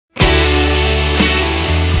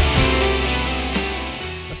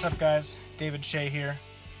What's up, guys? David Shea here.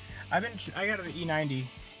 I got the E90,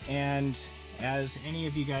 and as any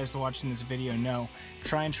of you guys watching this video know,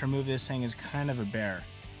 trying to remove this thing is kind of a bear.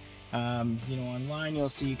 You know, online you'll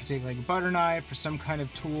see you can take like a butter knife or some kind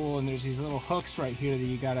of tool, and there's these little hooks right here that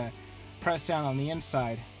you gotta press down on the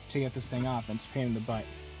inside to get this thing off, and it's a pain in the butt.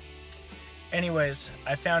 Anyways,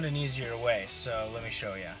 I found an easier way, so let me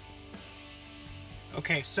show you.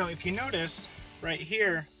 Okay, so if you notice right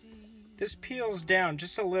here, this peels down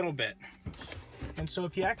just a little bit. And so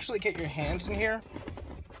if you actually get your hands in here,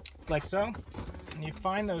 like so, and you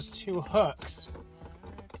find those two hooks,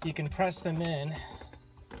 you can press them in,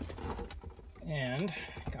 and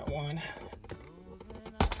got one.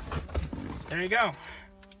 There you go.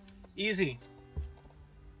 Easy.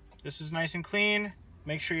 This is nice and clean.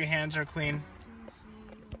 Make sure your hands are clean.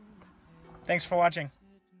 Thanks for watching.